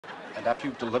And after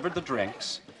you've delivered the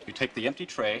drinks, you take the empty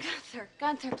tray.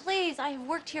 Gunther, please. I have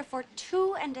worked here for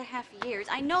 2.5 years.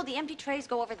 I know the empty trays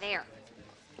go over there.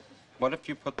 What if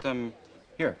you put them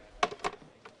here?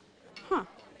 Huh.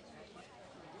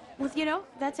 Well, you know,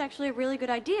 that's actually a really good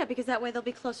idea because that way they'll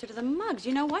be closer to the mugs.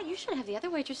 You know what? You should have the other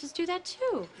waitresses do that,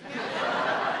 too.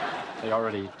 They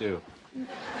already do.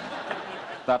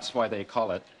 That's why they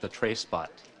call it the tray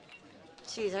spot.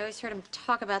 Jeez, I always heard him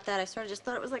talk about that. I sort of just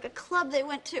thought it was like a club they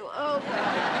went to. Oh.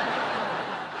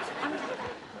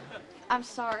 I'm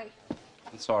sorry.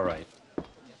 It's all right,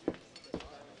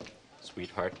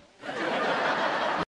 sweetheart.